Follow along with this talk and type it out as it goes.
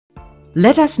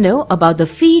Let us know about the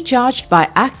fee charged by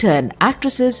actor and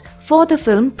actresses for the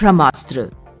film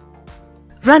Brahmastra.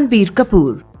 Ranbir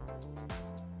Kapoor.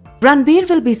 Ranbir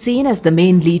will be seen as the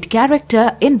main lead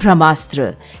character in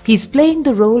Brahmastra. He's playing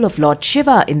the role of Lord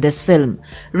Shiva in this film.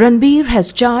 Ranbir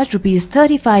has charged Rs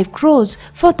 35 crores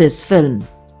for this film.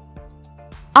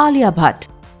 Alia Bhatt.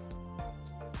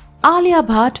 Alia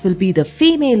Bhatt will be the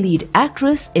female lead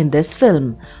actress in this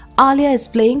film. Alia is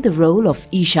playing the role of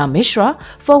Isha Mishra,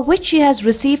 for which she has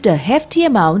received a hefty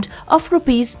amount of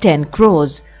Rs 10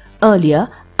 crores. Earlier,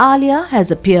 Alia has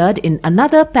appeared in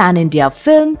another pan-India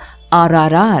film,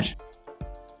 RRR.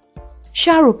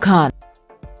 Shah Rukh Khan.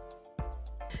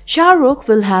 Shah Rukh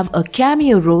will have a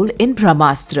cameo role in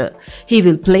Brahmastra. He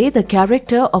will play the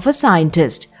character of a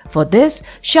scientist. For this,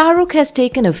 Shah Rukh has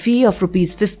taken a fee of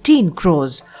Rs 15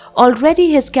 crores.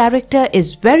 Already his character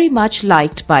is very much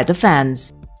liked by the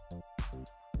fans.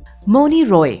 Mouni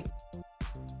Roy.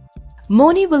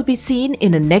 Mouni will be seen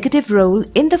in a negative role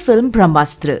in the film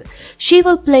Brahmastra. She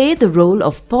will play the role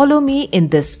of Poulomi in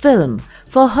this film.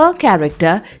 For her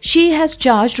character, she has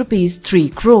charged Rs 3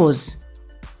 crores.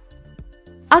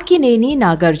 Akkineni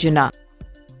Nagarjuna.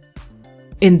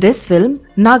 In this film,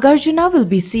 Nagarjuna will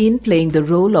be seen playing the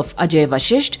role of Ajay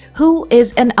Vashisht, who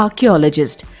is an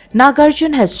archaeologist.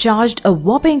 Nagarjuna has charged a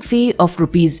whopping fee of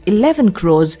Rs 11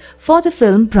 crores for the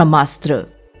film Brahmastra.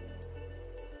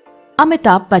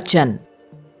 Amitabh Bachchan.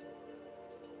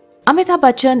 Amitabh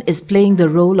Bachchan is playing the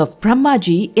role of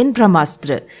Brahmaji in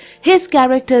Brahmastra. His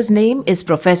character's name is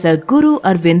Professor Guru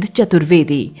Arvind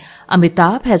Chaturvedi.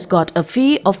 Amitabh has got a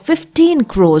fee of 15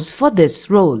 crores for this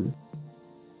role.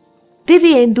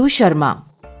 Divyendu Sharma.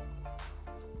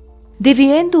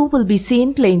 Divyendu will be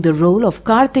seen playing the role of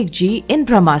Karthik Ji in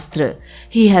Brahmastra.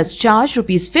 He has charged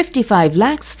Rs 55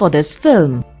 lakhs for this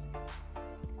film.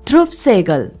 Dhruv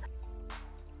Sehgal.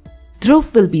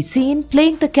 Dhruv will be seen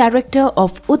playing the character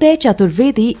of Uday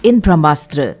Chaturvedi in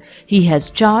Brahmastra. He has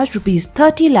charged Rs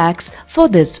 30 lakhs for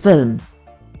this film.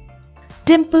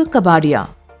 Dimple Kabadia.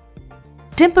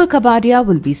 Dimple Kabadia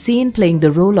will be seen playing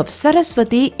the role of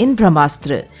Saraswati in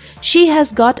Brahmastra. She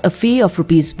has got a fee of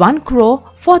Rs 1 crore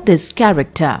for this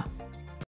character.